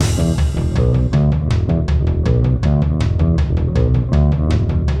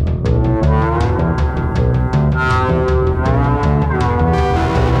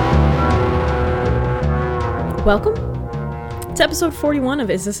Welcome to episode 41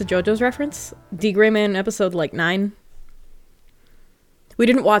 of Is This a JoJo's Reference? D. Gray Man episode 9. We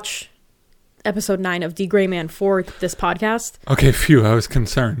didn't watch episode 9 of D. Gray Man for this podcast. Okay, phew, I was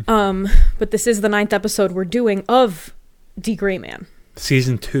concerned. But this is the 9th episode we're doing of D. Gray Man.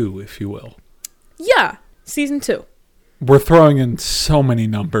 Season 2, if you will. Yeah, season 2. We're throwing in so many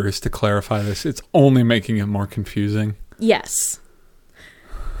numbers to clarify this. It's only making it more confusing. Yes.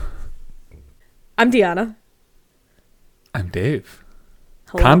 I'm Deanna. I'm Dave.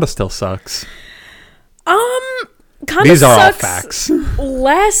 Hello. Conda still sucks. Conda These are all sucks facts.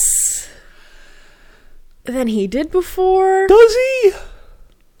 less than he did before. Does he?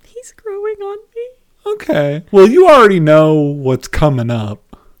 He's growing on me. Okay. Well, you already know what's coming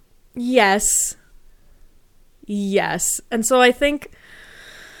up. Yes. And so I think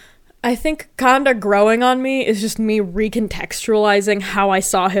Conda growing on me is just me recontextualizing how I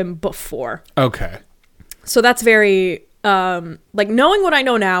saw him before. Okay. So that's very knowing what I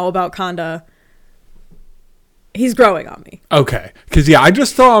know now about Conda, he's growing on me. Okay. Because, yeah, I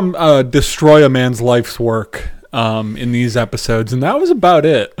just saw him destroy a man's life's work in these episodes, and that was about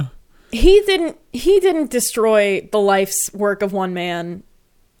it. He didn't destroy the life's work of one man.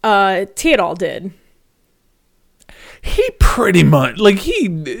 Teodal did. He pretty much,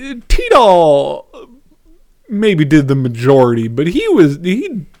 Teodal maybe did the majority, but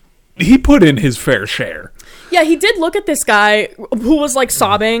he put in his fair share. Yeah, he did look at this guy who was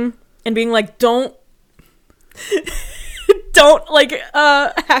sobbing and being like, don't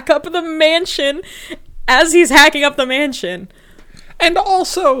hack up the mansion as he's hacking up the mansion. And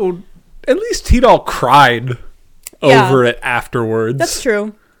also, at least Teodal cried over it afterwards. That's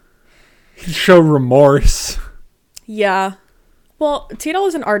true. He showed remorse. Yeah. Well, Teodal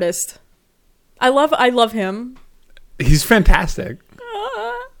is an artist. I love him. He's fantastic.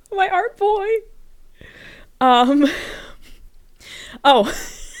 My art boy.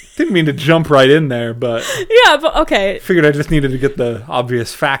 Didn't mean to jump right in there, but yeah, but okay. Figured I just needed to get the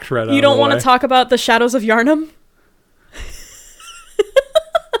obvious fact right out. You don't want to talk about the Shadows of Yharnam?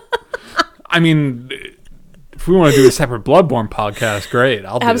 I mean, if we want to do a separate Bloodborne podcast, great.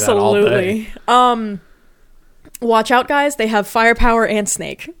 I'll do that all day. Watch out, guys. They have firepower and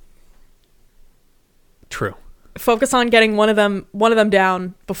snake. True. Focus on getting one of them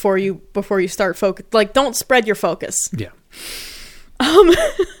down before you start focus. Don't spread your focus. Yeah.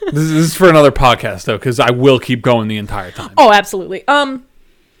 This is for another podcast though, because I will keep going the entire time. Oh, absolutely. But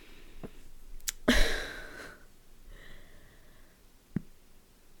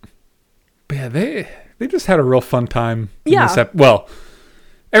yeah, they just had a real fun time. Yeah. Well,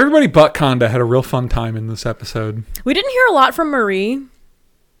 everybody but Conda had a real fun time in this episode. We didn't hear a lot from Marie.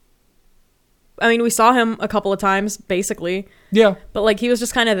 I mean, we saw him a couple of times, basically. Yeah. But, he was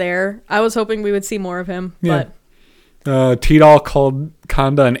just kind of there. I was hoping we would see more of him. Yeah. But Teodal called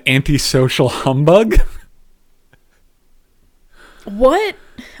Conda an antisocial humbug. What?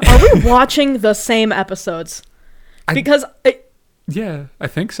 Are we watching the same episodes? Because... yeah, I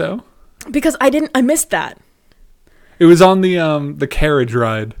think so. Because I missed that. It was on the carriage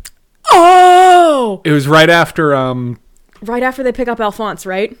ride. Oh! It was right after... right after they pick up Alphonse,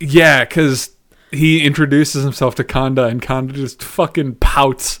 right? Yeah, because... he introduces himself to Conda, and Conda just fucking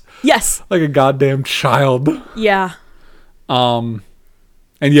pouts. Yes. Like a goddamn child. Yeah. And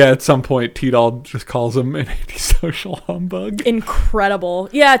yeah, at some point, Teodal just calls him an antisocial humbug. Incredible.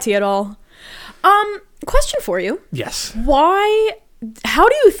 Yeah, Teodal. Question for you. Yes. How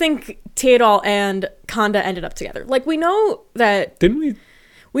do you think Teodal and Conda ended up together? We know that... Didn't we?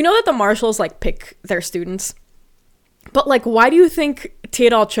 We know that the marshals, pick their students. But, why do you think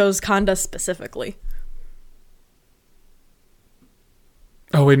Teodal chose Conda specifically?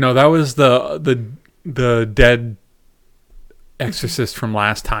 Oh, wait, no, that was the dead exorcist from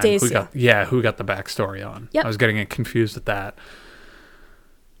last time. Dacia. Who got the backstory on. Yep. I was getting it confused with that.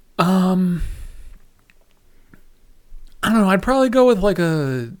 I don't know, I'd probably go with,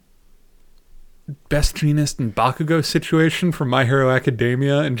 a Best Jeanist and Bakugo situation from My Hero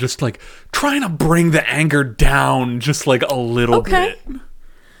Academia, and just trying to bring the anger down just a little bit.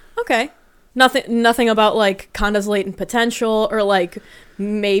 Okay. Nothing about Conda's latent potential, or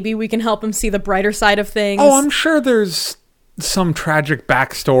maybe we can help him see the brighter side of things. Oh, I'm sure there's some tragic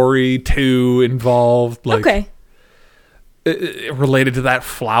backstory too involved. Okay. Related to that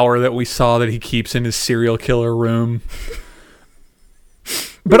flower that we saw that he keeps in his serial killer room.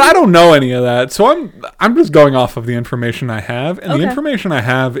 But I don't know any of that, so I'm just going off of the information I have, and the information I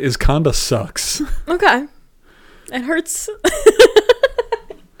have is Conda sucks. Okay. It hurts.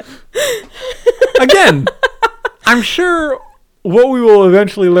 Again, I'm sure what we will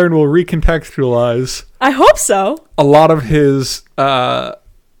eventually learn will recontextualize I hope so. a lot of his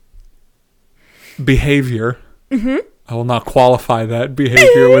behavior. Mm-hmm. I will not qualify that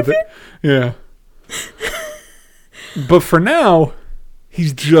behavior with it. Yeah. But for now,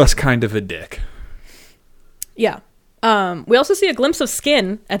 he's just kind of a dick. Yeah. We also see a glimpse of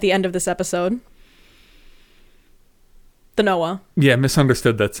skin at the end of this episode. The Noah. Yeah,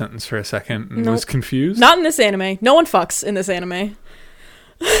 misunderstood that sentence for a second and was confused. Not in this anime. No one fucks in this anime.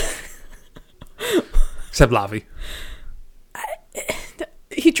 Except Lavi.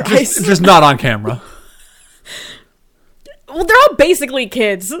 He tries. Just not on camera. Well, they're all basically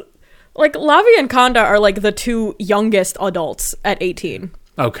kids. Like, Lavi and Kanda are like the two youngest adults at 18.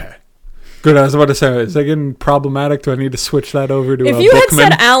 Okay. Good, I was about to say, is that getting problematic? Do I need to switch that over to If you Bookman?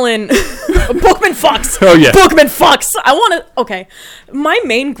 had said Alan... Bookman fucks! Oh, yeah. Bookman fucks! I want to... Okay. My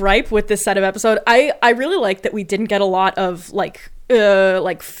main gripe with this set of episode, I really like that we didn't get a lot of, like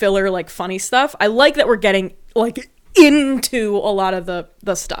filler, like, funny stuff. I like that we're getting, like, into a lot of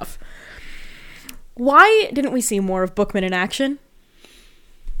the stuff. Why didn't we see more of Bookman in action?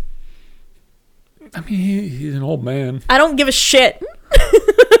 I mean, he's an old man. I don't give a shit.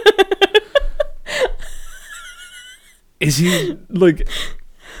 Is he, like...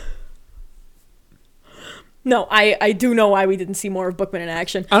 No, I do know why we didn't see more of Bookman in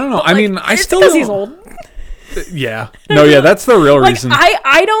action. I don't know. But, I mean, I it's still because don't... he's old. Yeah. No, yeah, that's the real Like, reason.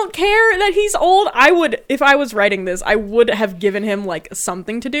 I don't care that he's old. I would, if I was writing this, I would have given him, like,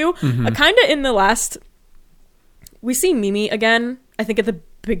 something to do. Mm-hmm. Kind of in the last... We see Mimi again, I think at the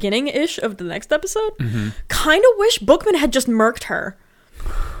beginning-ish of the next episode. Mm-hmm. Kind of wish Bookman had just murked her.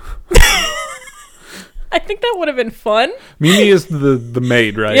 I think that would have been fun. Mimi is the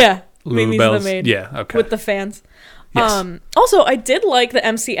maid, right? Yeah. Lulu Mimi's Bell's, the maid. Yeah, okay. With the fans. Yes. Also, I did like the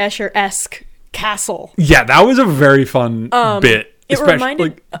MC Escher-esque castle. Yeah, that was a very fun bit. It Especially,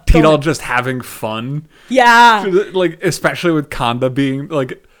 reminded... like, Tidal just having fun. Yeah. Like, especially with Kanda being,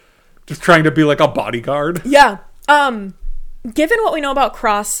 like, just trying to be, like, a bodyguard. Yeah. Given what we know about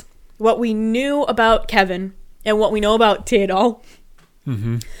Cross, what we knew about Kevin, and what we know about Tidal,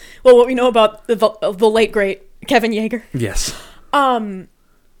 well, what we know about the late, great Kevin Yeager, Yes.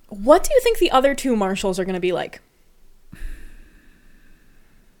 what do you think the other two marshals are going to be like?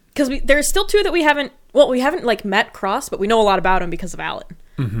 Because there's still two that we haven't like met Cross, but we know a lot about him because of Alan.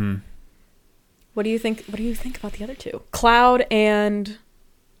 Mm-hmm. What do you think about the other two? Cloud and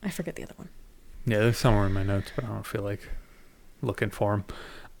I forget the other one. Yeah, they're somewhere in my notes, but I don't feel like looking for them.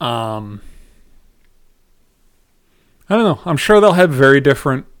 I don't know. I'm sure they'll have very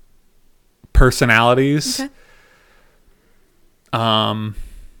different personalities. Okay.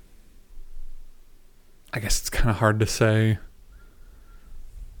 I guess it's kind of hard to say.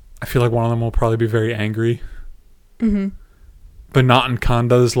 I feel like one of them will probably be very angry. Mm-hmm. But not in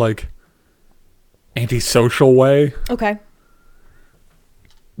Kanda's, like, antisocial way. Okay.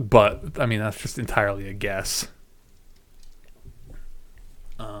 But, I mean, that's just entirely a guess.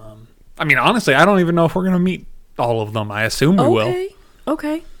 I mean, honestly, I don't even know if we're going to meet all of them. I assume we will.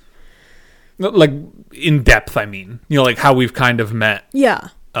 Okay. Like, in depth, I mean. You know, like how we've kind of met. Yeah.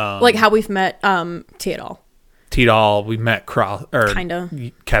 Like how we've met Tidal. Tidal, we met Kinda.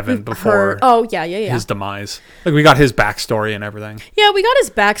 Kevin before yeah. his demise. Like, we got his backstory and everything. Yeah, we got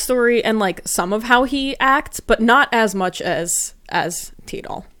his backstory and, like, some of how he acts, but not as much as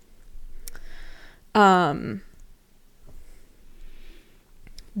Tidal.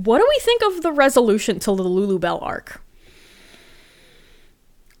 What do we think of the resolution to the Lulu Bell arc?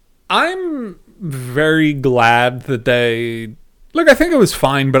 I'm very glad that they... Look, I think it was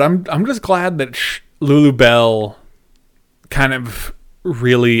fine, but I'm just glad that Lulu Bell kind of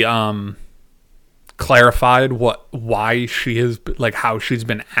really clarified why she is, like, how she's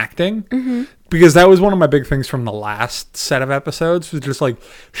been acting. Mm-hmm. Because that was one of my big things from the last set of episodes, was just, like,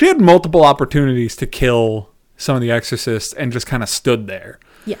 she had multiple opportunities to kill some of the exorcists and just kind of stood there.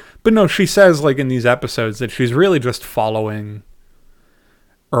 Yeah. But no, she says, like, in these episodes that she's really just following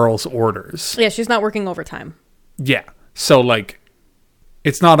Earl's orders. Yeah, she's not working overtime. Yeah. So, like,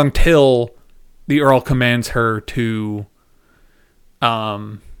 it's not until the Earl commands her to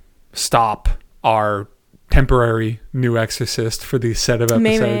stop our temporary new exorcist for these set of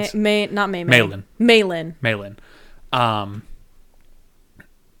episodes. Maylin.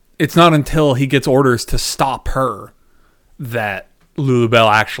 It's not until he gets orders to stop her that Lulu Bell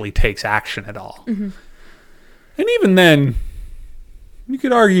actually takes action at all. Mm-hmm. And even then, you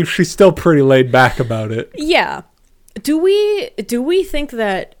could argue she's still pretty laid back about it. Yeah. Do we think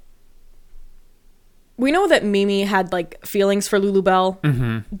that... We know that Mimi had, like, feelings for Lulu Bell.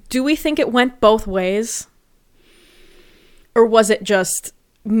 Mm-hmm. Do we think it went both ways? Or was it just,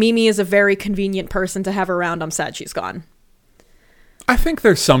 Mimi is a very convenient person to have around, I'm sad she's gone? I think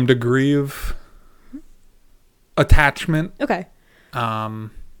there's some degree of attachment. Okay.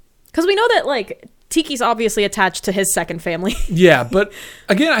 Because we know that, like, Tiki's obviously attached to his second family. Yeah, but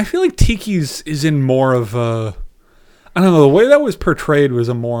again, I feel like Tiki's is in more of a... I don't know, the way that was portrayed was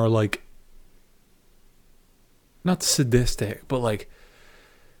a more, like... Not sadistic, but, like...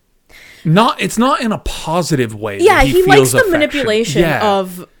 It's not in a positive way. Yeah, he likes the affection. manipulation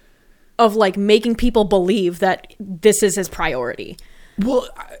of like making people believe that this is his priority. Well,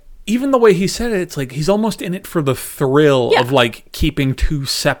 even the way he said it, it's like he's almost in it for the thrill of like keeping two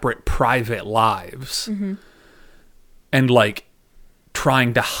separate private lives. Mm-hmm. And like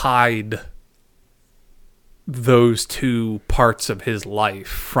trying to hide those two parts of his life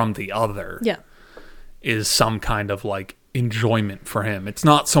from the other. Yeah. Is some kind of like enjoyment for him. It's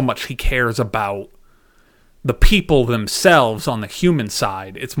not so much he cares about the people themselves on the human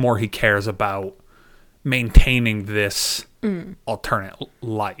side. It's more he cares about maintaining this alternate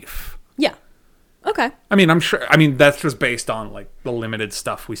life. Yeah. Okay. I mean, I'm sure. I mean, that's just based on like the limited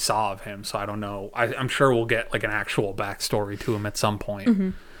stuff we saw of him. So I don't know. I'm sure we'll get like an actual backstory to him at some point.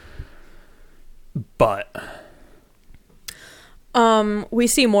 Mm-hmm. But we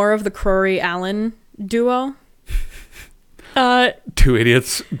see more of the Crory-Allen duo. Two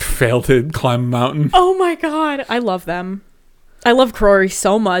idiots fail to climb a mountain. Oh my god, I love them. I love Crory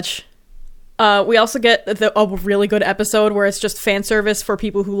so much. We also get a really good episode where it's just fan service for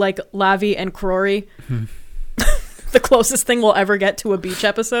people who like Lavi and Crory. The closest thing we'll ever get to a beach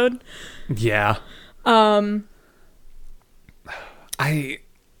episode. Yeah. The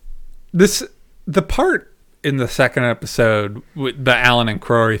part in the second episode with the Alan and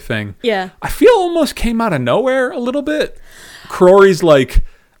Crory thing. Yeah. I feel almost came out of nowhere a little bit. Crory's like,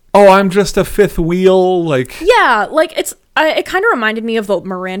 oh, I'm just a fifth wheel. Like, yeah, like it kind of reminded me of the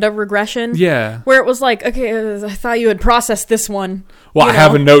Miranda regression. Yeah. Where it was like, okay, I thought you had processed this one. Well, I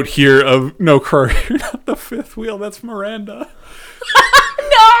have a note here of, no, Crory, you're not the fifth wheel. That's Miranda.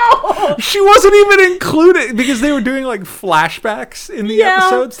 No! She wasn't even included because they were doing like flashbacks in the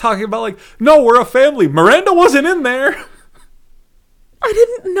episodes talking about like, no, we're a family. Miranda wasn't in there. I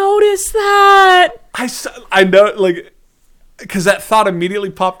didn't notice that. I know, like, because that thought immediately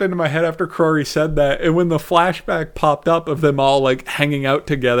popped into my head after Crory said that. And when the flashback popped up of them all like hanging out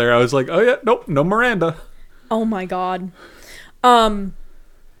together, I was like, oh yeah, nope, no Miranda. Oh my god. Alan,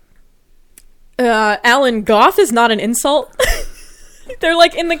 goth is not an insult. They're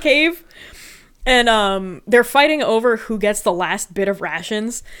like in the cave and they're fighting over who gets the last bit of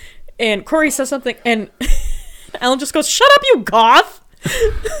rations. And Crory says something and Alan just goes, shut up, you goth.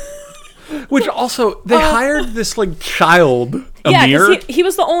 Which also, they hired this, like, child, Amir. Yeah, because he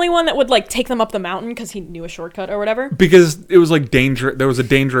was the only one that would, like, take them up the mountain because he knew a shortcut or whatever. Because it was, like, there was a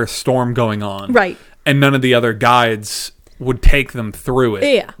dangerous storm going on. Right. And none of the other guides would take them through it.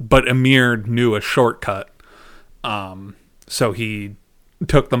 Yeah. But Amir knew a shortcut. So he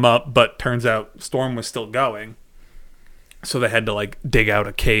took them up, but turns out storm was still going. So they had to, like, dig out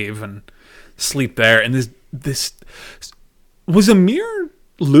a cave and sleep there. And this was Amir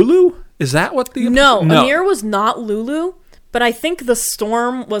Lulu? Is that what the... No, Amir was not Lulu, but I think the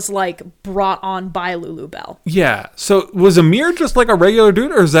storm was, like, brought on by Lulu Bell. Yeah. So was Amir just, like, a regular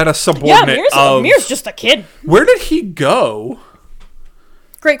dude, or is that a subordinate Amir's just a kid. Where did he go?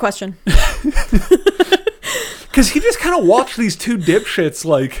 Great question. Because he just kind of watched these two dipshits,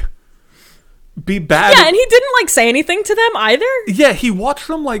 like, be bad. Yeah, and he didn't, like, say anything to them either. Yeah, he watched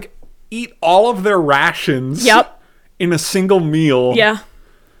them, like, eat all of their rations. Yep. In a single meal. Yeah.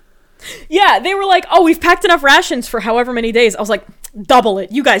 Yeah, they were like, oh, we've packed enough rations for however many days. I was like, double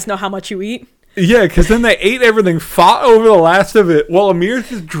it. You guys know how much you eat. Yeah, because then they ate everything, fought over the last of it, while Amir's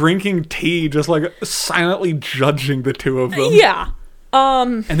just drinking tea, just like silently judging the two of them. Yeah.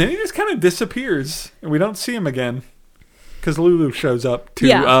 And then he just kind of disappears, and we don't see him again. Because Lulu shows up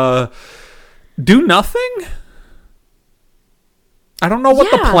to do nothing? I don't know what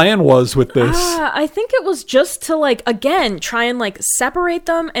the plan was with this. I think it was just to, like, again, try and, like, separate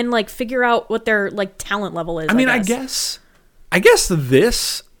them and, like, figure out what their, like, talent level is. I mean, I guess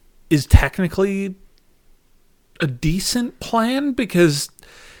this is technically a decent plan, because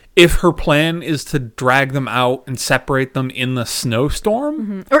if her plan is to drag them out and separate them in the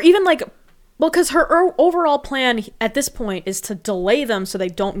snowstorm. Or even, like, well, because her overall plan at this point is to delay them so they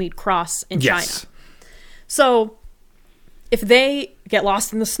don't meet Cross in China. So if they get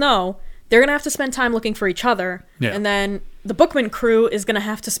lost in the snow, they're going to have to spend time looking for each other. Yeah. And then the Bookman crew is going to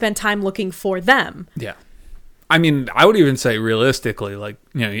have to spend time looking for them. Yeah. I mean, I would even say realistically, like,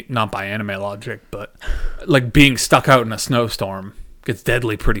 you know, not by anime logic, but like being stuck out in a snowstorm gets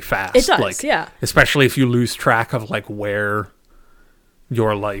deadly pretty fast. It does, like, yeah. Especially if you lose track of like where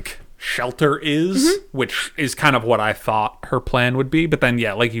your like shelter is, which is kind of what I thought her plan would be. But then,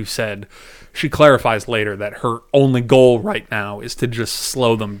 yeah, like you said, she clarifies later that her only goal right now is to just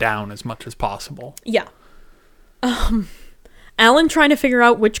slow them down as much as possible. Yeah. Alan trying to figure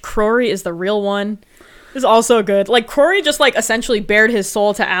out which Crory is the real one is also good. Like, Crory just, like, essentially bared his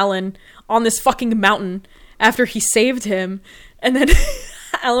soul to Alan on this fucking mountain after he saved him. And then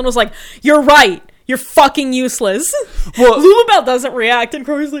Alan was like, you're right. You're fucking useless. Well, Lulubelle doesn't react, and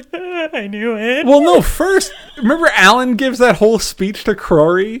Crory's like, I knew it. Well, no, first, remember Alan gives that whole speech to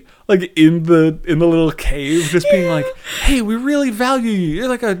Crory, like, in the little cave, just being like, hey, we really value you. You're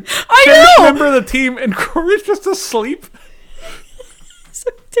like a member of the team, and Crory's just asleep. So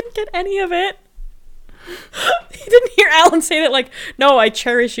he didn't get any of it. He didn't hear Alan say that, like, no, I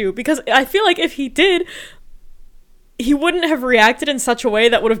cherish you. Because I feel like if he did, he wouldn't have reacted in such a way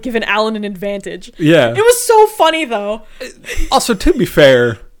that would have given Alan an advantage. Yeah. It was so funny, though. Also, to be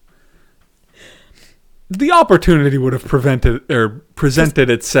fair, the opportunity would have presented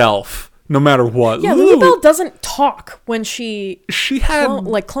itself no matter what. Yeah, Lulubelle doesn't talk when she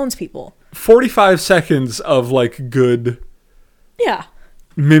had clones people. 45 seconds of, like, good... Yeah.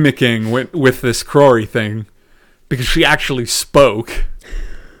 Mimicking with this Crory thing, because she actually spoke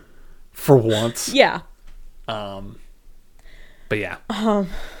for once. Yeah. But yeah.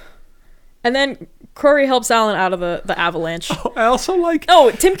 And then Crory helps Alan out of the avalanche. Oh, I also like...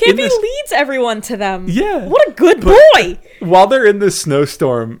 Oh, Tim Campy leads everyone to them. Yeah. What a good boy! While they're in this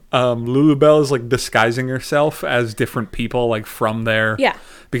snowstorm, Lulubelle is, like, disguising herself as different people, like, from there. Yeah.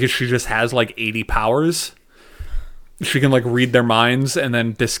 Because she just has, like, 80 powers. She can, like, read their minds and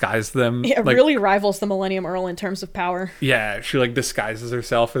then disguise them. It like, really rivals the Millennium Earl in terms of power. Yeah, she, like, disguises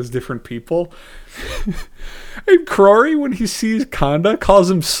herself as different people. And Crory, when he sees Kanda, calls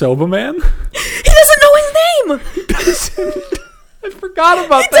him Sobaman. He doesn't know his name! He doesn't. I forgot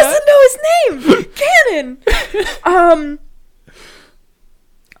about that. He doesn't know his name! Canon!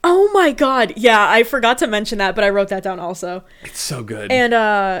 Oh my god. Yeah, I forgot to mention that, but I wrote that down also. It's so good.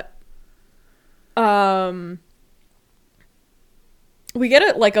 And, we get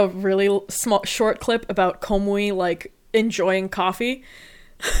a really small short clip about Komui, like, enjoying coffee.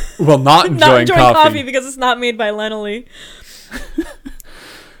 Well, not enjoying coffee because it's not made by Lenoly.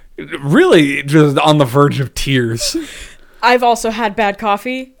 Really, just on the verge of tears. I've also had bad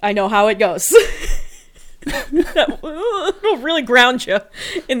coffee. I know how it goes. It'll really ground you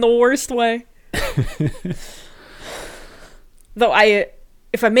in the worst way. Though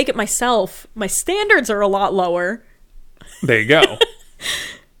if I make it myself, my standards are a lot lower. There you go.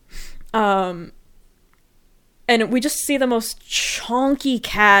 And we just see the most chonky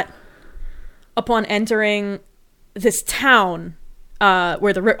cat upon entering this town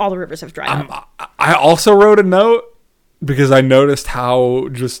where all the rivers have dried up. I also wrote a note because I noticed how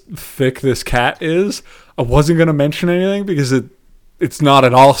just thick this cat is. I wasn't going to mention anything because it's not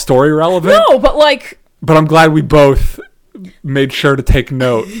at all story relevant. No, but like... But I'm glad we both made sure to take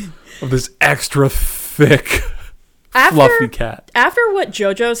note of this extra thick... fluffy cat. After what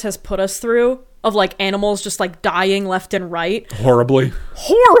JoJo's has put us through, of like animals just like dying left and right. Horribly.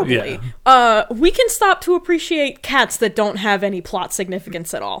 Yeah. We can stop to appreciate cats that don't have any plot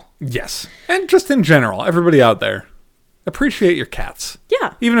significance at all. Yes. And just in general, everybody out there, appreciate your cats.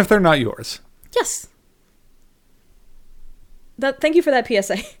 Yeah. Even if they're not yours. Yes. Thank you for that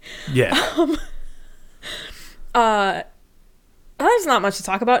PSA. Yeah. There's not much to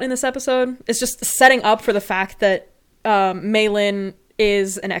talk about in this episode. It's just setting up for the fact that Maylin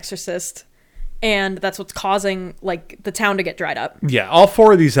is an exorcist, and that's what's causing like the town to get dried up. Yeah, all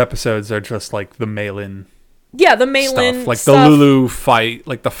 4 of these episodes are just like the Maylin. Yeah, the Maylin stuff. Like stuff. the Lulu fight,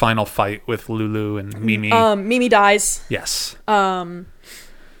 like the final fight with Lulu and Mimi. Mimi dies. Yes.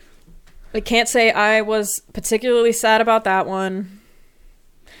 I can't say I was particularly sad about that one.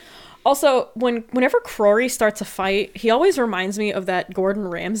 Also, whenever Crory starts a fight, he always reminds me of that Gordon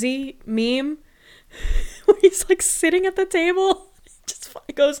Ramsay meme where he's like sitting at the table. Just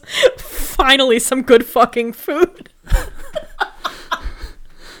goes, finally some good fucking food.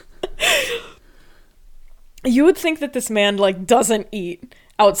 You would think that this man like doesn't eat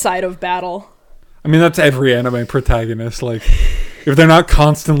outside of battle. I mean, that's every anime protagonist. Like, if they're not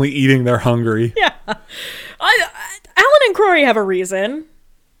constantly eating, they're hungry. Yeah. Alan and Crory have a reason.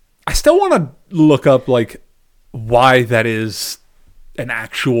 I still want to look up, like, why that is an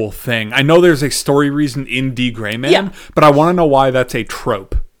actual thing. I know there's a story reason in D. Gray Man, but I want to know why that's a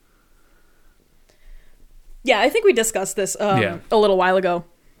trope. Yeah, I think we discussed this Yeah. a little while ago.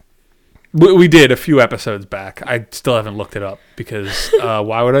 We did a few episodes back. I still haven't looked it up because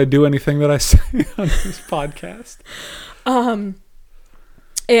why would I do anything that I say on this podcast? And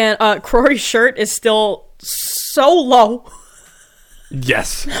Crory's shirt is still so low.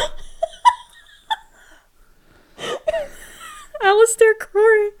 Yes. Alistair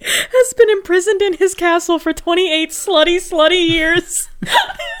Crory has been imprisoned in his castle for 28 slutty years.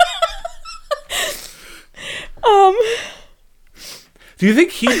 Do you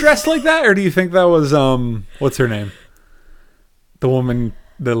think he dressed like that, or do you think that was what's her name? The woman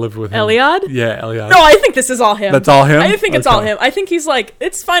that lived with him. Eliad? Yeah, Eliad. No, I think this is all him. That's all him? I think it's Okay. all him. I think he's like,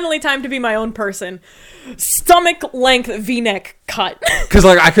 it's finally time to be my own person. Stomach length V-neck cut. Because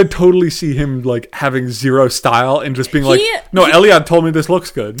like I could totally see him like having zero style and just being like, no, Eliad told me this looks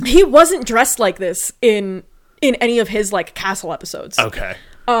good. He wasn't dressed like this in any of his like castle episodes. Okay.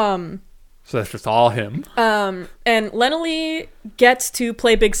 So that's just all him. And Lenali gets to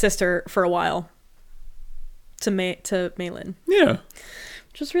play big sister for a while to Maylin, Yeah.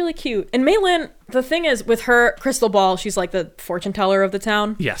 which is really cute. And Maylin, the thing is, with her crystal ball, she's like the fortune teller of the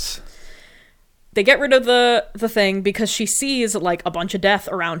town. Yes. They get rid of the thing because she sees like a bunch of death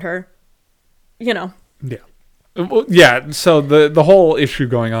around her. You know. Yeah. Well, yeah. So the whole issue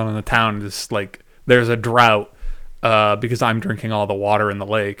going on in the town is like there's a drought because I'm drinking all the water in the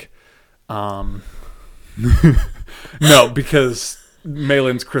lake. No, because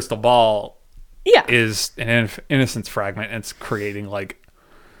Maylin's crystal ball is an innocence fragment, and it's creating like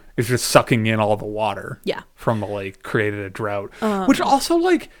it's just sucking in all the water from the lake, created a drought. Which also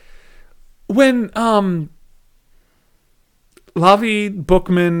like when Lavi,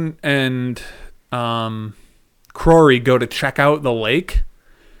 Bookman, and Crory go to check out the lake,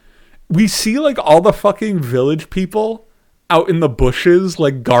 we see like all the fucking village people out in the bushes,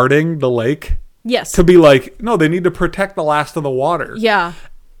 like guarding the lake. Yes. To be like, no, they need to protect the last of the water. Yeah.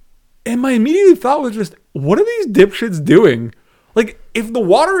 And my immediate thought was just, what are these dipshits doing? Like, if the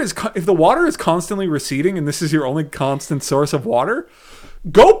water is constantly receding and this is your only constant source of water,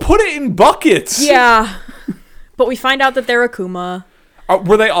 go put it in buckets. Yeah. But we find out that they're Akuma.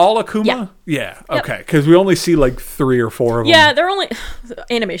 Were they all Akuma? Yeah. Yeah. Okay. Because we only see like 3 or 4 of them. Yeah, they're only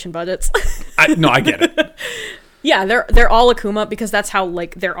animation budgets. I get it. Yeah, they're all Akuma because that's how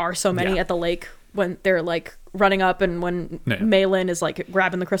like there are so many at the lake when they're like running up and when Maylin is like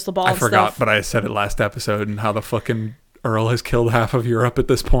grabbing the crystal ball. I and forgot, stuff. but I said it last episode and how the fucking Earl has killed half of Europe at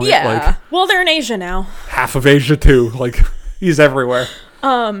this point. Yeah. Like, well, they're in Asia now. half of Asia too. Like he's everywhere.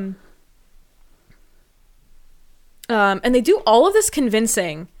 And they do all of this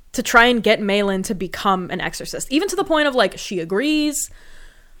convincing to try and get Maylin to become an exorcist, even to the point of like she agrees.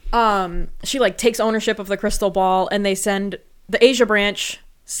 She like takes ownership of the crystal ball, and they send the Asia branch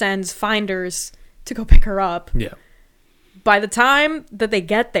sends finders to go pick her up. Yeah. By the time that they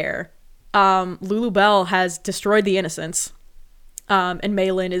get there, Lulu Bell has destroyed the innocents, and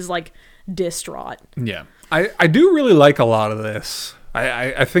Maylin is like distraught. Yeah. I do really like a lot of this.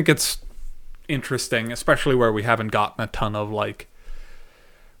 I think it's interesting, especially where we haven't gotten a ton of like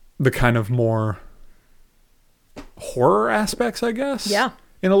the kind of more horror aspects, I guess. Yeah.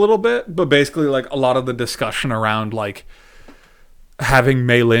 In a little bit, but basically like a lot of the discussion around like having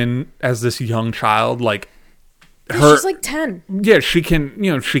Maylin as this young child, like she's like 10. Yeah, she can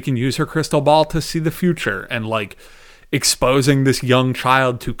use her crystal ball to see the future, and like exposing this young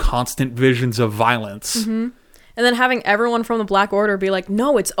child to constant visions of violence. Mm-hmm. And then having everyone from the Black Order be like,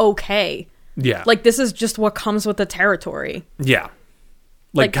 no, it's okay. Yeah. Like, this is just what comes with the territory. Yeah.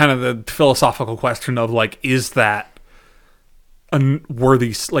 Like kind of the philosophical question of like, is that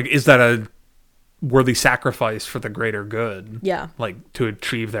a worthy sacrifice for the greater good? Yeah. Like to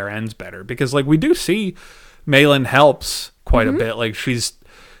achieve their ends better. Because like we do see Maylin helps quite a bit. Like she's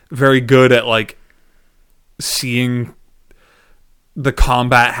very good at like seeing the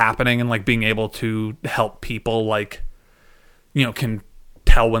combat happening and like being able to help people, like, you know, can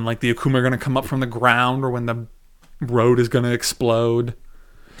tell when like the Akuma are going to come up from the ground or when the road is going to explode.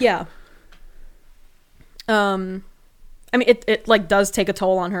 Yeah. I mean, it like does take a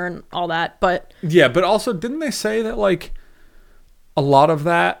toll on her and all that, but yeah, but also didn't they say that like a lot of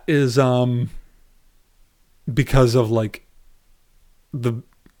that is because of like the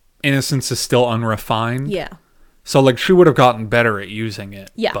innocence is still unrefined? Yeah. So like she would have gotten better at using it.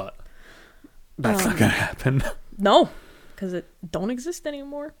 Yeah. But that's not gonna happen. No, because it don't exist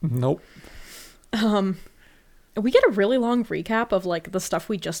anymore. Nope. We get a really long recap of like the stuff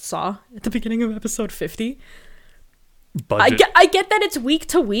we just saw at the beginning of episode 50. budget. I get that it's week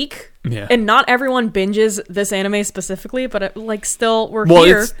to week, Yeah. and not everyone binges this anime specifically, but like still we're Well,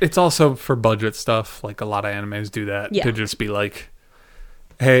 here. it's also for budget stuff. Like a lot of animes do that Yeah. to just be like,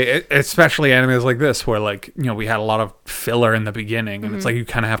 hey, especially animes like this where like, you know, we had a lot of filler in the beginning and it's like you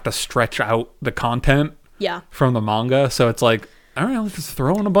kind of have to stretch out the content Yeah. from the manga. So it's like, all right, let's just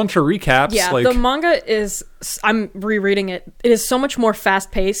throw in a bunch of recaps. Yeah, like, the manga is, I'm rereading it. It is so much more fast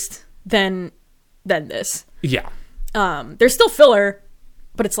paced than this. yeah. There's still filler,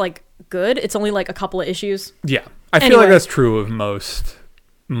 but it's like good. It's only like a couple of issues. Yeah. I feel Anyway. like that's true of most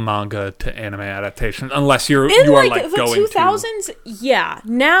manga to anime adaptations, unless you In are like the going 2000s, yeah.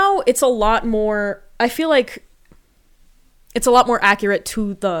 Now it's a lot more, I feel like it's a lot more accurate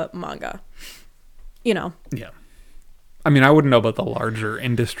to the manga. You know. Yeah. I mean, I wouldn't know about the larger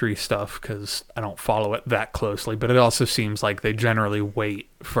industry stuff because I don't follow it that closely, but it also seems like they generally wait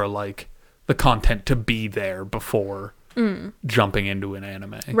for like the content to be there before jumping into an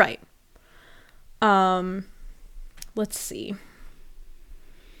anime. Right. Let's see.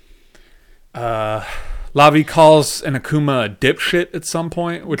 Lavi calls an Akuma a dipshit at some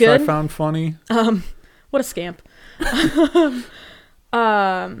point, which I Good. found funny. What a scamp.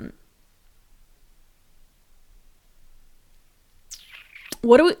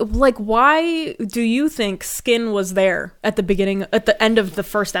 What do we like? Why do you think Skin was there at the beginning, at the end of the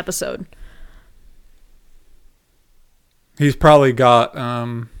first episode? He's probably got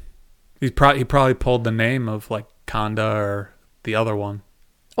he probably pulled the name of like Kanda or the other one.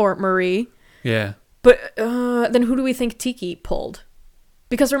 Or Marie? Yeah. But then who do we think Tiki pulled?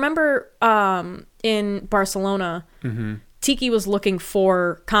 Because remember, in Barcelona, Tiki was looking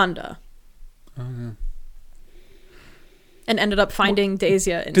for Kanda. And ended up finding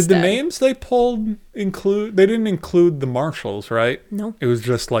Dazia instead. Did the names they pulled include? They didn't include the marshals, right? No. It was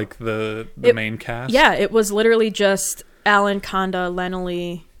just like the It- main cast. Yeah, it was literally just Alan, Kanda,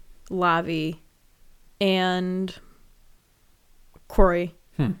 Lenali, Lavi, and Corey.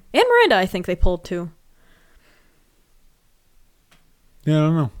 And Miranda, I think they pulled too. Yeah, I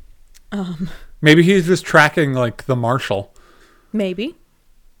don't know. Maybe he's just tracking like the marshal. Maybe.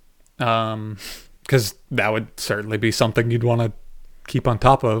 Because that would certainly be something you'd want to keep on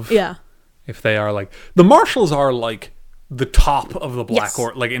top of. Yeah. If they are like the marshals are like the top of the Black Yes.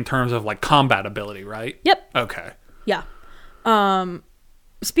 Order, like in terms of like combat ability, right? Yep. Okay. Yeah.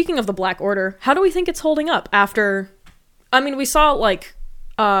 Speaking of the Black Order, how do we think it's holding up after... I mean, we saw, like,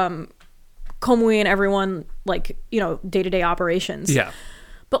 Komui and everyone, like, you know, day-to-day operations. Yeah.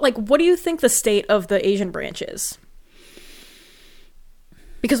 But, like, what do you think the state of the Asian branch is?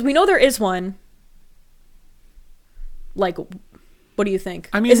 Because we know there is one. Like, what do you think?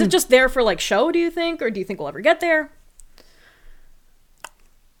 I mean- is it just there for, like, show, do you think? Or do you think we'll ever get there?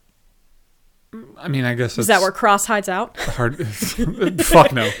 I mean, I guess Is that where Cross hides out? hard.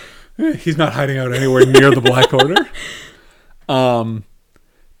 Fuck no. He's not hiding out anywhere near the Black Order.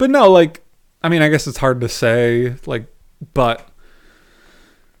 But no, like, I mean, I guess it's hard to say, like, but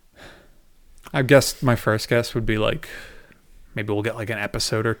I guess my first guess would be like, maybe we'll get like an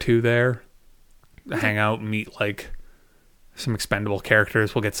episode or two there, hang out, and meet like some expendable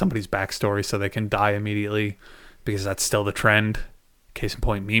characters. We'll get somebody's backstory so they can die immediately because that's still the trend. Case in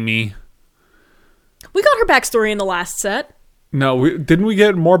point, Mimi. We got her backstory in the last set. No, didn't we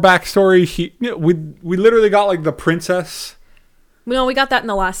get more backstory? We literally got like the princess. No, we got that in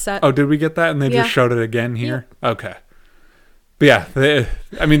the last set. Oh, did we get that? And they Yeah. just showed it again here? Okay. But yeah,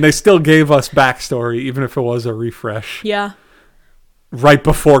 they still gave us backstory, even if it was a refresh, Yeah. right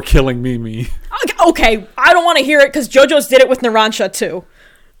before killing Mimi. Okay, I don't want to hear it because JoJo's did it with Narancia too.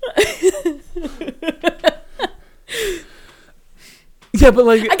 Yeah, but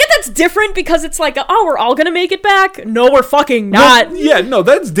like... I get that's different because it's like, oh, we're all gonna make it back. No, we're fucking not. Well, yeah, no,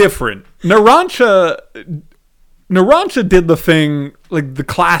 that's different. Narancia did the thing, like the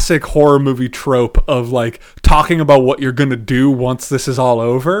classic horror movie trope of like talking about what you're gonna do once this is all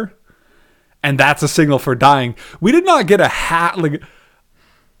over, and that's a signal for dying. We did not get a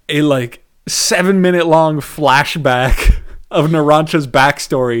 7-minute long flashback of Narancia's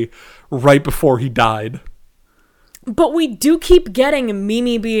backstory right before he died. But we do keep getting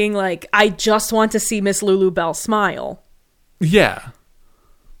Mimi being like, I just want to see Miss Lulu Bell smile. Yeah.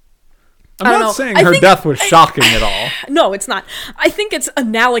 I I'm don't not know. saying I her think- death was shocking at all. No, it's not. I think it's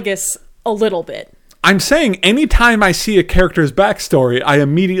analogous a little bit. I'm saying anytime I see a character's backstory, I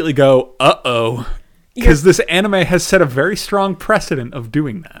immediately go, uh-oh. Because this anime has set a very strong precedent of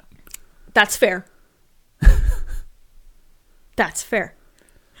doing that. That's fair. That's fair.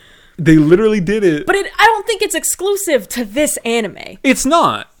 They literally did it. But I don't think it's exclusive to this anime. It's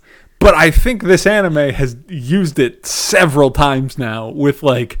not. But I think this anime has used it several times now with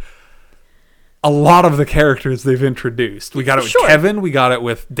like a lot of the characters they've introduced. We got it with Sure. Kevin, we got it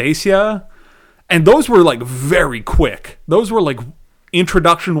with Dacia, and those were like very quick. Those were like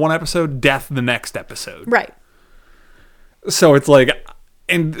introduction one episode, death the next episode. Right. So it's like,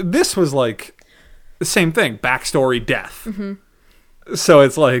 and this was like the same thing, backstory, death. So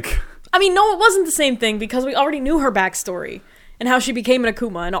it's like, I mean, no, it wasn't the same thing because we already knew her backstory and how she became an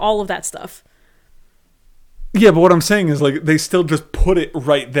Akuma and all of that stuff. yeah, but what I'm saying is like they still just put it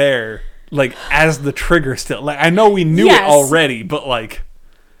right there, like as the trigger still. Like I know we knew it Yes. already, but like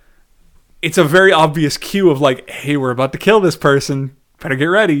it's a very obvious cue of like, hey, we're about to kill this person. Better get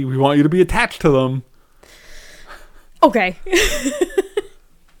ready. We want you to be attached to them. Okay.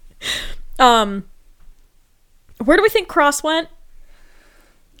 Where do we think Cross went?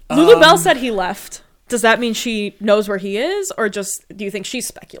 Lulu Bell said he left. Does that mean she knows where he is, or just do you think she's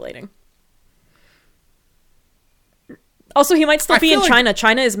speculating? Also, he might still I be feel in like- China.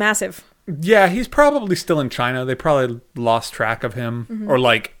 China is massive. Yeah, he's probably still in China. They probably lost track of him. Or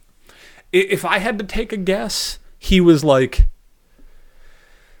like, if I had to take a guess, he was like,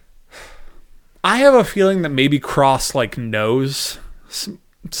 I have a feeling that maybe Cross like knows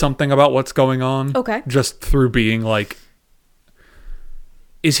something about what's going on. Okay. Just through being like,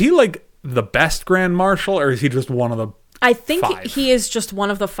 is he like the best Grand Marshal, or is he just one of the I think 5? he is just one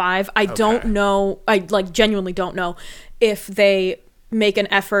of the 5. I don't know. I like genuinely don't know if they make an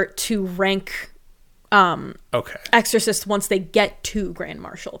effort to rank Okay. Exorcist once they get to Grand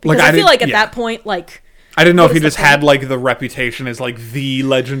Marshal. Because Like, I I feel didn't- like at yeah. that point, like... I didn't know if What he is the just had point? like the reputation as like the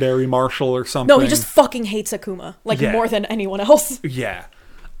legendary marshal or something. No, he just fucking hates Akuma. Like, Yeah. more than anyone else. Yeah.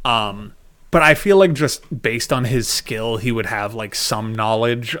 But I feel like just based on his skill, he would have like some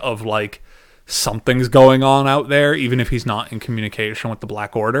knowledge of like something's going on out there, even if he's not in communication with the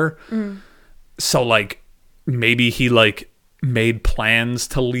Black Order. So like maybe he like made plans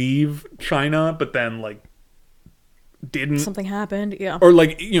to leave China, but then like didn't. Something happened, yeah. Or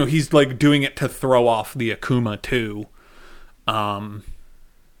like, you know, he's like doing it to throw off the Akuma too. I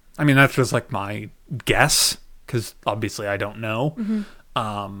mean, that's just like my guess, because obviously I don't know.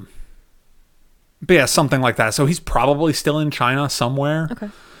 But yeah, something like that. So he's probably still in China somewhere. Okay.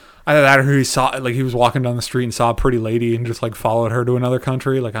 Either that, or he saw, like, he was walking down the street and saw a pretty lady and just like followed her to another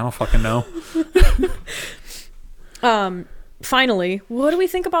country. Like, I don't fucking know. Finally, what do we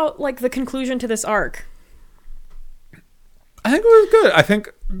think about, like, the conclusion to this arc? I think it was good. I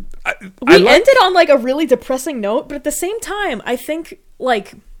think We ended on, like, a really depressing note, but at the same time, I think,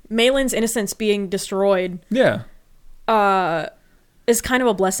 like, Maylin's innocence being destroyed yeah. is kind of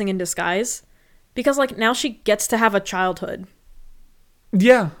a blessing in disguise. Because, like, now she gets to have a childhood.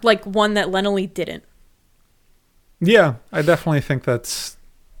 Yeah. Like, one that Lenoli didn't. Yeah. I definitely think that's,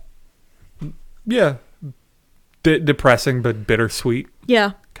 yeah, depressing but bittersweet,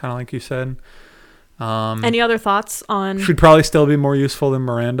 Yeah. kind of like you said. Any other thoughts on... She'd probably still be more useful than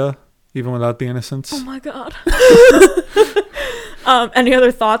Miranda, even without the innocence. Oh my god. Any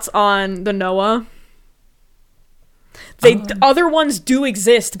other thoughts on the Noah? Other ones do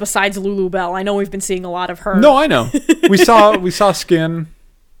exist besides Lulu Bell. I know we've been seeing a lot of her. No, I know. We saw Skin.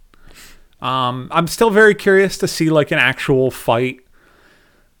 I'm still very curious to see like an actual fight.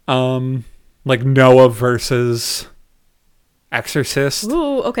 Like Noah versus Exorcist,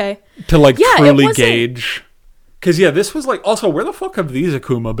 Ooh, okay. to like Yeah, it truly wasn't- gauge. Because yeah, this was like, also, where the fuck have these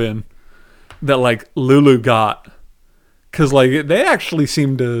Akuma been that like Lulu got? Because like they actually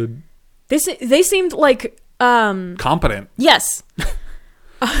seemed to They seemed like competent. yes.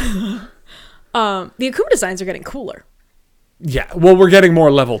 The Akuma designs are getting cooler. Yeah, well, we're getting more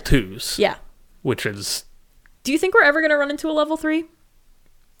level 2s. Yeah. Which is, Do you think we're ever going to run into a level 3?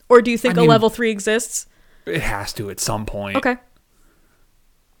 Or do you think I mean- a level 3 exists? it has to at some point. Okay.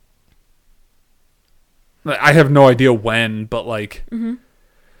 I have no idea when, but like,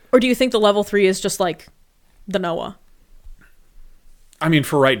 Or do you think the level 3 is just like the Noah? I mean,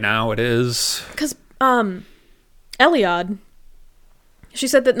 for right now, it is. Because Eliod, she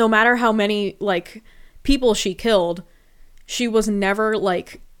said that no matter how many like people she killed, she was never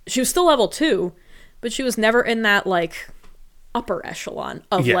like, she was still level 2, but she was never in that like upper echelon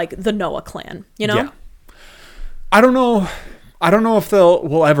of Yeah. like the Noah clan, you know? Yeah. I don't know if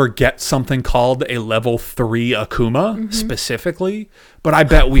we'll ever get something called a level 3 Akuma specifically, but I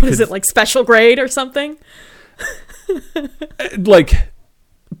bet we could. Is it like special grade or something? like,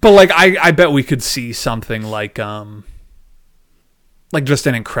 but like I bet we could see something like just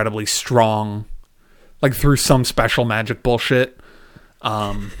an incredibly strong, like through some special magic bullshit,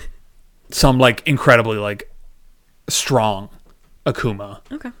 some like incredibly like strong Akuma.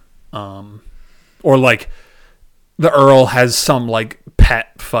 Okay. Or like the Earl has some like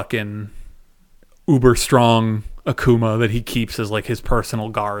pet fucking uber strong Akuma that he keeps as like his personal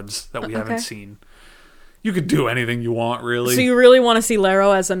guards that we haven't seen. You could do anything you want, really. So you really want to see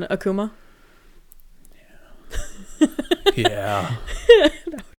Lero as an Akuma? Yeah.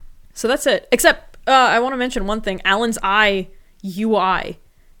 So that's it. Except, I want to mention one thing. Alan's eye UI.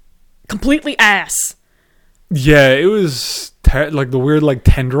 Completely ass. Yeah, it was like the weird like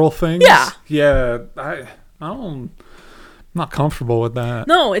tendril things. Yeah. Yeah, I'm not comfortable with that.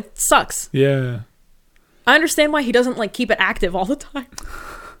 No, it sucks. Yeah. I understand why he doesn't like keep it active all the time.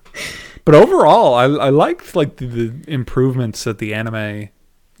 But overall, I liked like the improvements that the anime,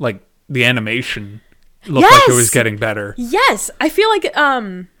 like the animation looked like it was getting better. Yes, I feel like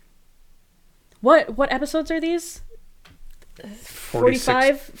what episodes are these?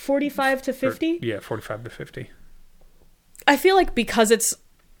 45 to 50? Yeah, 45 to 50. I feel like because it's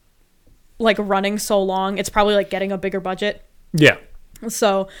like running so long, it's probably like getting a bigger budget. Yeah.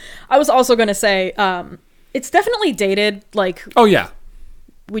 So, I was also going to say it's definitely dated. Like, oh yeah,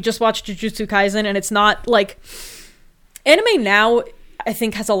 we just watched Jujutsu Kaisen, and it's not like anime now. I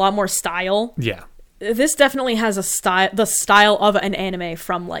think has a lot more style. Yeah, this definitely has the style of an anime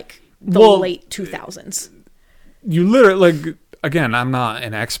from like the late 2000s. You literally like, again, I'm not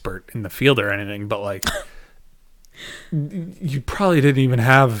an expert in the field or anything, but like you probably didn't even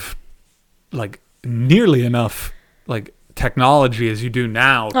have like nearly enough like technology as you do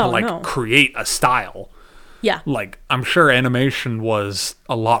now to create a style. Yeah. Like, I'm sure animation was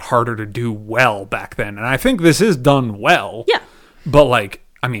a lot harder to do well back then. And I think this is done well. Yeah. But, like,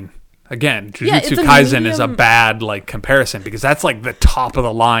 I mean, again, Jujutsu Kaisen is a bad, like, comparison because that's, like, the top of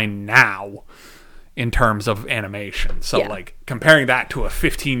the line now in terms of animation. So, like, comparing that to a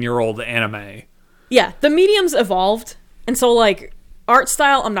 15-year-old anime. Yeah. The medium's evolved. And so, like, art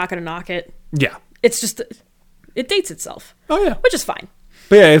style, I'm not going to knock it. Yeah. It's just, it dates itself. Oh, yeah. Which is fine.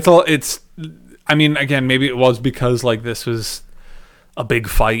 But, yeah, I mean, again, maybe it was because, like, this was a big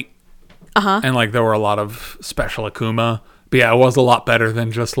fight. Uh-huh. And, like, there were a lot of special Akuma. But, yeah, it was a lot better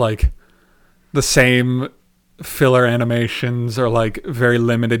than just, like, the same filler animations or, like, very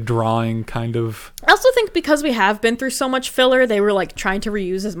limited drawing kind of. I also think because we have been through so much filler, they were, like, trying to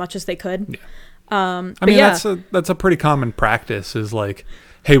reuse as much as they could. Yeah. I mean, that's a pretty common practice is, like,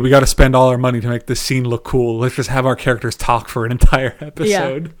 hey, we got to spend all our money to make this scene look cool. Let's just have our characters talk for an entire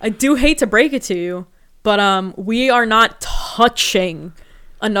episode. Yeah. I do hate to break it to you, but we are not touching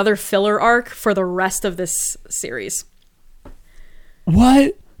another filler arc for the rest of this series.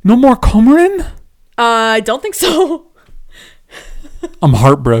 What? No more Komarin? I don't think so. I'm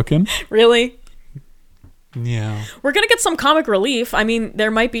heartbroken. Really? Yeah. We're going to get some comic relief. I mean, there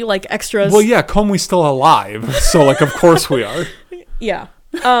might be, like, extras. Well, yeah, Komi's still alive, so, like, of course we are. Yeah.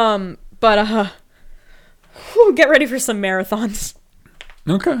 But get ready for some marathons.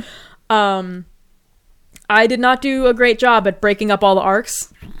 Okay. I did not do a great job at breaking up all the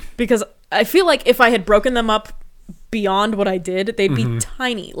arcs because I feel like if I had broken them up beyond what I did, they'd be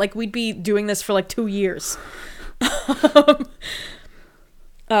tiny. Like, we'd be doing this for like 2 years.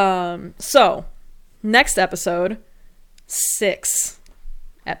 So next episode, 6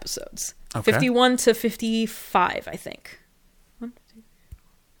 episodes. Okay. 51 to 55, I think.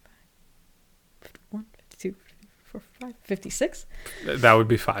 56? That would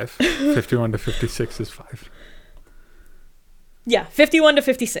be 5. 51 to 56 is 5. Yeah, 51 to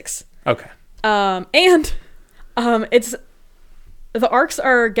 56. Okay. And it's the arcs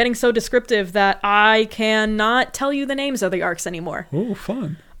are getting so descriptive that I cannot tell you the names of the arcs anymore. Oh,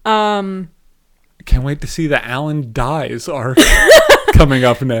 fun. Can't wait to see the Alan dies arc coming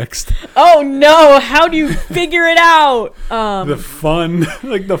up next. Oh no, how do you figure it out? The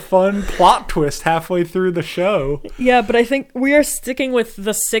fun plot twist halfway through the show. Yeah, but I think we are sticking with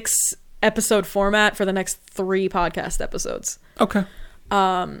the 6 episode format for the next 3 podcast episodes. Okay.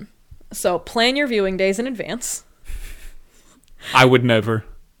 So plan your viewing days in advance. I would never.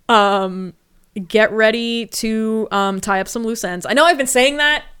 Get ready to tie up some loose ends. I know I've been saying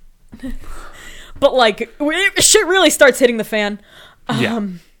that, but like shit really starts hitting the fan. Yeah.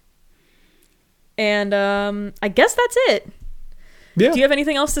 And I guess that's it. Yeah. Do you have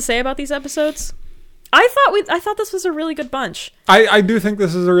anything else to say about these episodes? I thought this was a really good bunch. I do think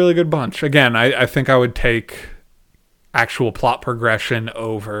this is a really good bunch. Again, I think I would take actual plot progression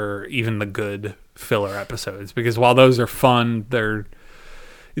over even the good filler episodes, because while those are fun, they're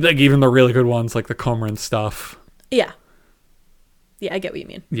like, even the really good ones like the Komarin stuff. Yeah, I get what you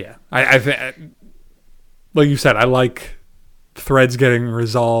mean. Yeah, I think, like you said, I like threads getting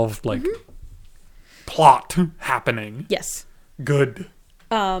resolved, like plot happening. Yes. Good.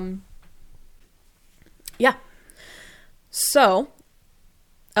 Yeah. So,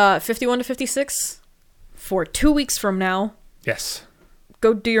 51 to 56 for 2 weeks from now. Yes.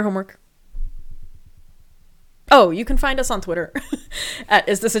 Go do your homework. Oh, you can find us on Twitter at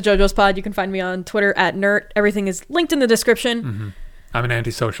Is This a JoJo's Pod? You can find me on Twitter at Nert. Everything is linked in the description. Mm-hmm. I'm an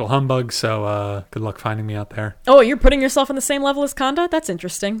antisocial humbug, so good luck finding me out there. Oh, you're putting yourself on the same level as Kanda? That's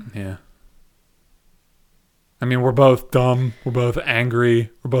interesting. Yeah. I mean, we're both dumb. We're both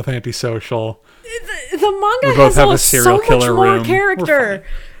angry. We're both antisocial. The manga we both has have a serial so killer much more room. character.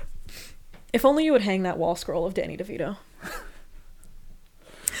 If only you would hang that wall scroll of Danny DeVito.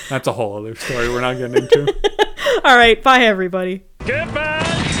 That's a whole other story we're not getting into. All right, bye everybody. Get back!